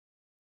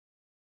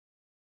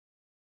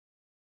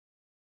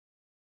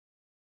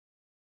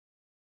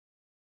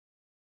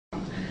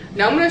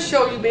Now I'm going to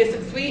show you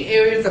basically 3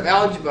 areas of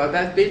algebra.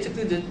 That's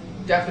basically the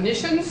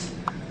definitions,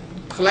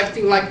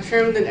 collecting like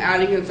terms, and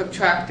adding and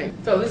subtracting.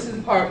 So this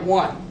is part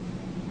 1.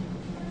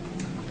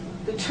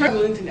 The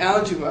terms in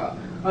algebra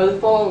are the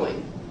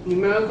following: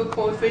 numerical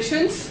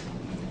coefficients,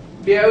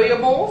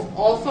 variables,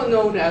 also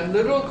known as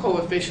literal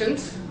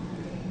coefficients,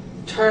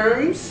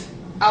 terms,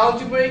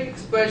 algebraic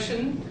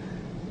expression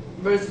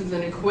versus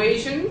an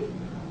equation,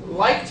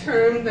 like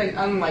terms and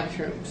unlike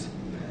terms.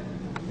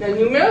 Now,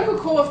 numerical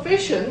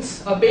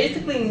coefficients are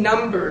basically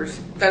numbers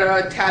that are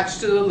attached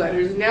to the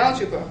letters in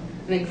algebra.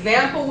 An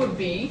example would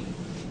be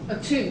a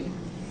 2.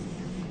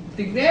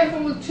 The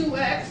example with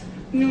 2x,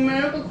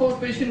 numerical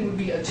coefficient would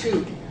be a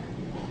 2.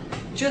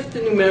 Just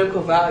the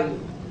numerical value.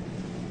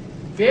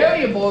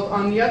 Variables,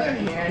 on the other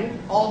hand,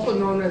 also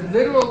known as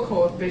literal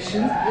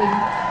coefficients, is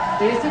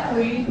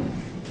basically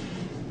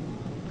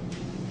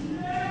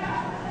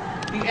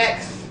the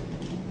x.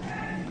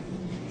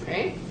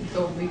 Okay?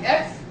 So the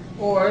x,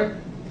 or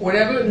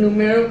whatever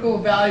numerical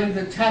value is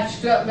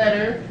attached to that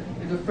letter,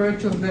 is referred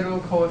to as literal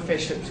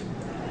coefficient.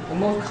 The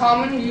most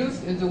common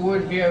use is the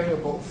word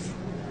variables.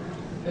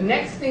 The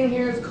next thing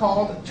here is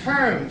called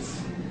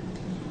terms.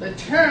 The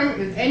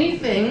term is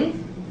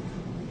anything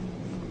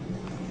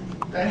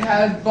that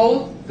has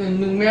both the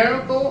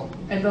numerical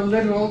and the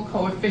literal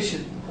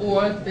coefficient,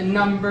 or the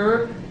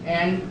number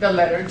and the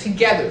letter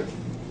together.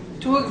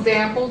 2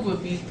 examples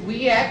would be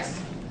 3x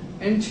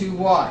and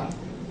 2y.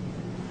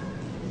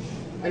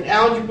 An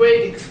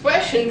algebraic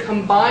expression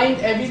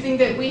combines everything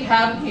that we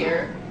have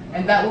here,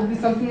 and that would be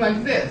something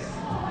like this.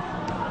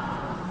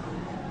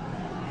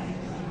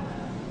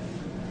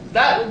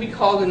 That would be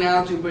called an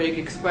algebraic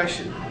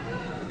expression.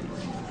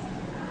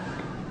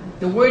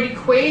 The word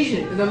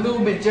equation is a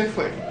little bit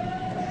different.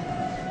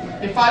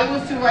 If I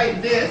was to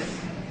write this,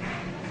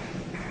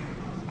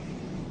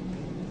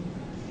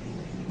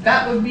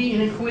 that would be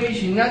an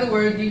equation. In other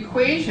words, the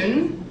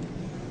equation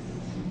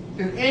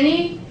is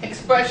any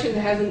expression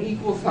that has an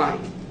equal sign.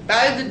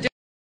 That is the difference.